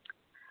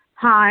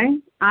Hi,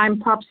 I'm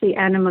Popsy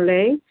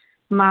Animale,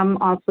 mum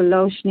of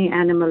Veloshni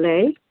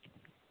Animale.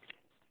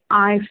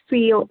 I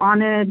feel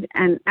honored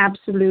and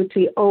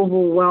absolutely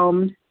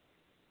overwhelmed.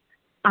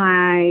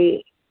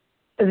 The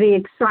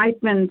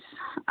excitement,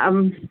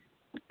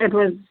 it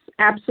was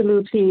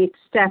absolutely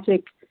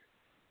ecstatic.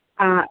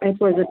 It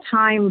was a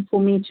time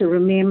for me to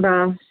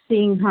remember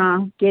seeing her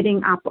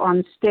getting up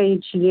on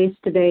stage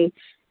yesterday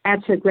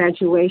at her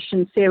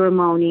graduation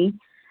ceremony.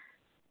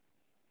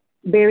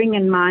 Bearing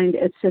in mind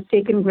it's her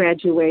second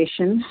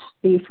graduation.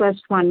 The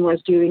first one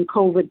was during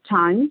COVID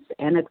times,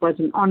 and it was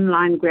an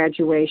online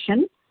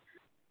graduation.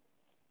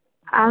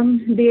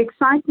 The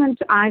excitement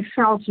I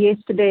felt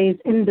yesterday is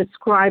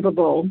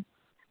indescribable.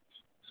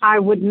 I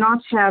would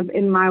not have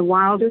in my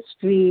wildest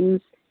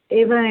dreams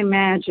ever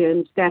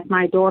imagined that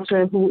my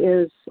daughter, who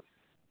is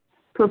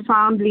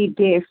profoundly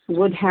deaf,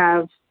 would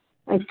have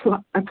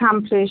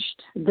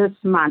accomplished this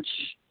much.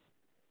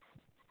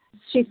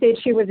 She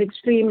said she was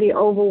extremely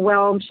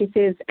overwhelmed. She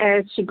says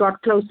as she got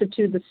closer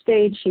to the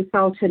stage, she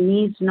felt her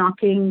knees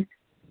knocking,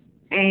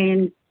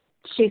 and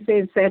she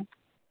says that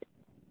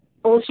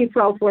all she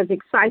felt was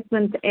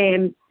excitement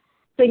and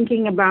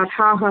thinking about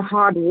how her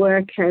hard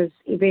work has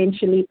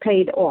eventually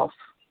paid off.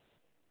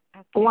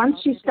 Okay. Once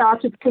she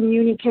started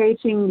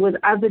communicating with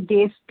other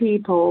deaf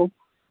people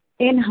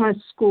in her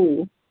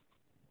school,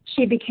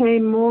 she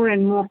became more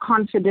and more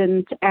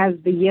confident as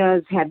the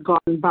years had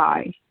gone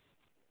by.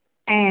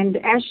 And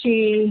as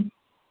she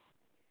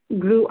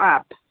grew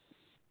up,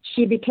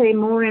 she became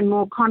more and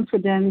more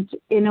confident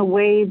in a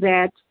way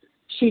that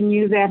she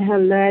knew that her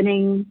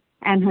learning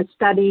and her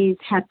studies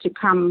had to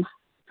come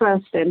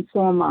first and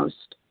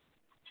foremost.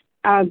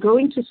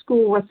 Going to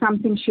school was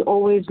something she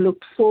always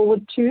looked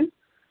forward to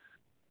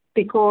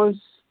because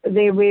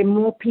there were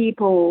more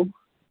people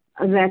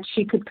that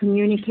she could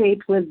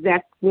communicate with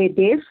that were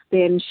deaf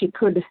than she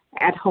could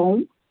at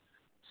home.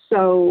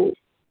 So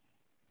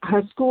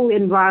her school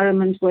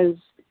environment was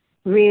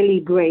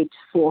really great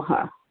for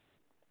her.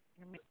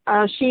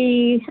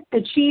 She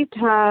achieved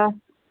her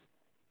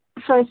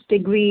first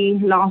degree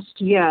last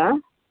year.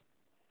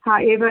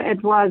 However,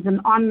 it was an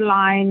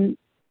online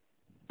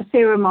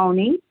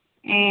ceremony,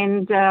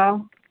 and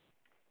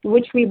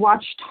which we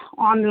watched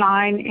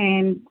online,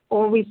 and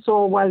all we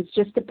saw was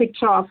just a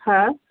picture of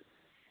her.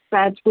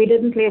 But we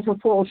didn't let her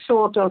fall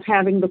short of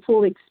having the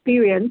full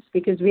experience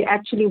because we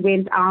actually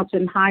went out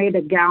and hired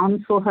a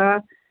gown for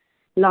her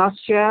last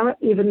year.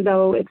 Even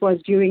though it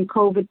was during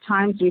COVID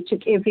times, we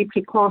took every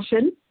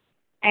precaution,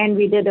 and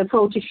we did a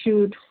photo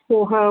shoot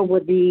for her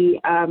with the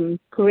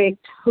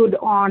correct hood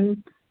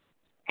on,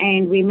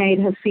 and we made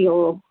her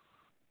feel,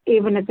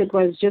 even if it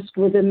was just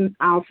within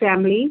our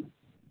family,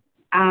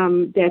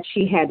 that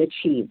she had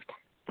achieved.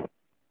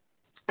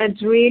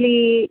 It's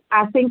really,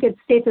 I think it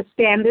set a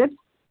standard,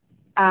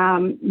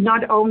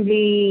 not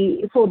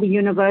only for the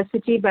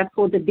university, but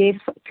for the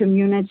deaf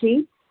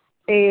community.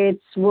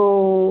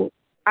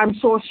 I'm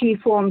sure she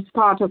forms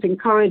part of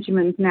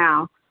encouragement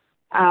now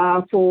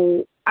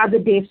for other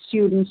deaf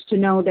students to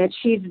know that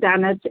she's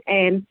done it,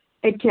 and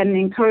it can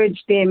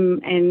encourage them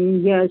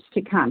in years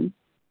to come.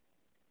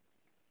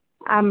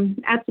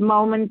 At the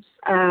moment,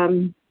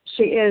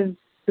 she is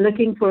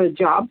looking for a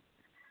job.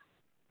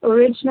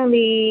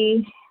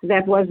 Originally,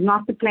 that was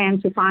not the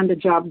plan to find a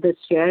job this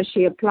year.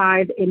 She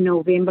applied in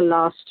November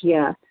last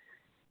year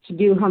to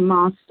do her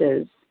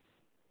master's,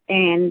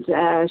 and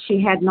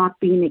she had not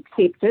been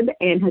accepted,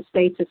 and her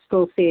status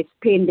still says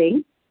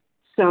pending.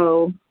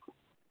 So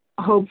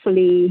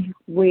hopefully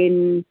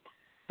when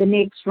the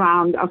next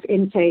round of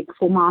intake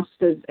for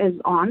master's is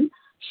on,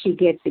 she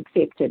gets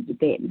accepted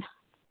then.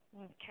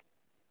 Okay.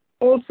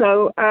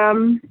 Also,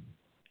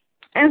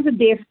 as a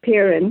deaf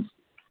parent,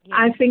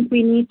 I think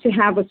we need to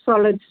have a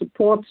solid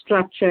support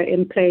structure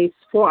in place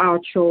for our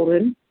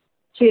children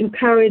to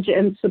encourage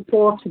and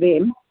support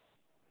them,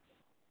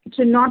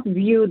 to not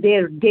view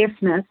their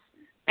deafness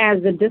as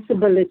a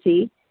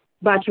disability,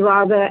 but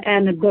rather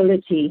an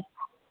ability.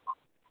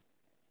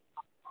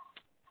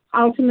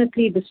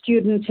 Ultimately, the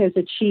student has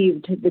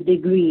achieved the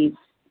degrees,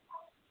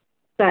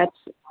 but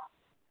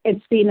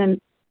it's been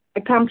an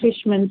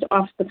accomplishment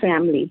of the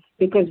family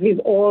because we've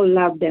all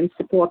loved and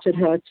supported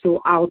her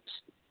throughout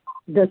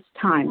this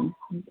time.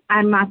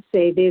 I must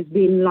say there's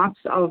been lots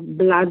of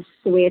blood,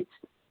 sweat,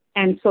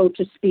 and so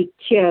to speak,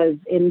 tears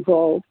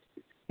involved.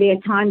 There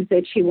are times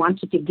that she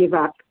wanted to give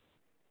up,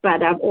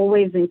 but I've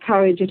always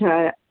encouraged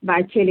her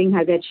by telling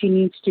her that she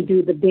needs to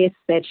do the best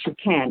that she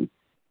can.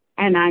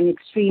 And I'm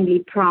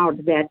extremely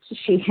proud that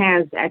she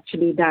has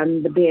actually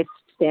done the best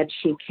that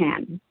she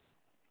can.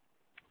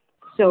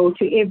 So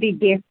to every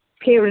deaf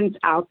parent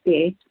out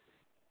there,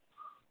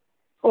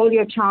 all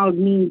your child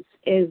needs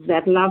is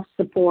that love,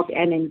 support,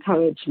 and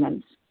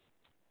encouragement.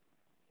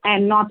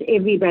 And not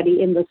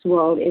everybody in this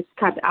world is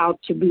cut out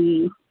to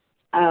be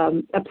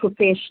a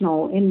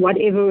professional in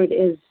whatever it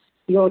is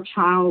your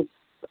child's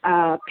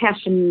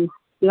passion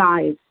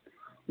lies.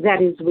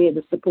 That is where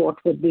the support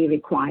would be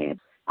required.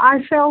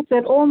 I felt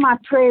that all my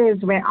prayers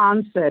were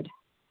answered.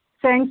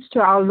 Thanks to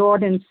our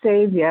Lord and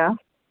Savior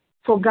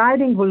for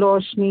guiding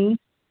Veloshni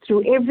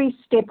through every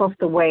step of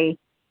the way.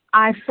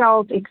 I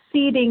felt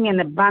exceeding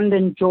and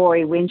abundant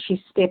joy when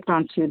she stepped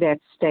onto that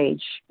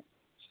stage.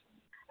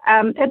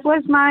 It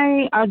was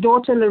my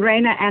daughter,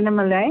 Lorena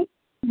Animale,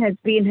 has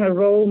been her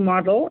role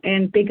model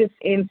and biggest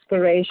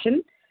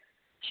inspiration.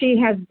 She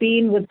has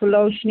been with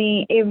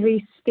Volosny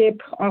every step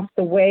of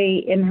the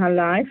way in her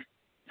life,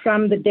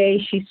 from the day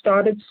she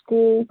started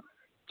school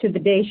to the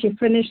day she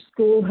finished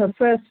school, her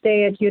first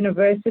day at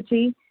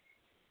university.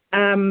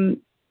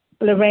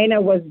 Lorena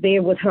was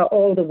there with her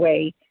all the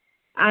way.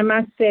 I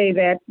must say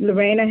that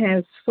Lorena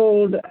has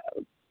filled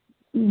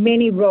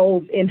many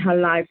roles in her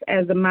life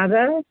as a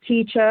mother,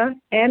 teacher,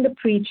 and a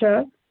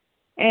preacher,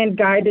 and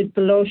guided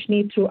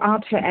Volosny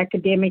throughout her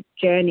academic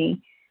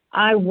journey.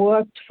 I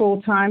worked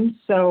full-time,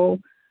 so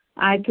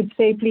I could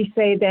safely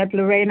say that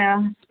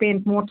Lorena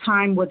spent more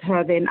time with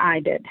her than I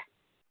did.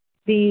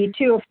 The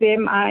two of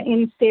them are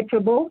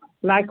inseparable.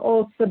 Like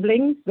all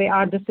siblings, there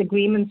are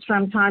disagreements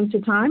from time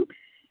to time,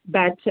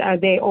 but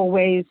they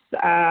always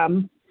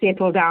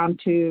settle down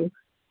to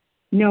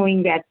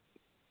knowing that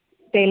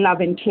they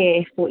love and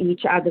care for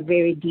each other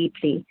very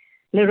deeply.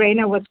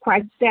 Lorena was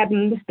quite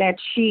saddened that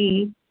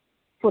she,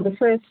 for the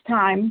first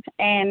time,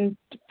 and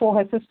for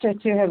her sister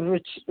to have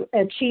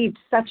achieved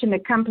such an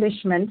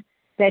accomplishment,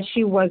 that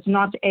she was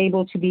not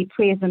able to be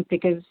present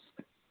because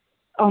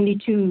only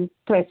two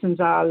persons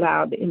are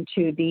allowed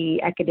into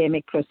the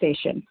academic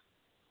procession.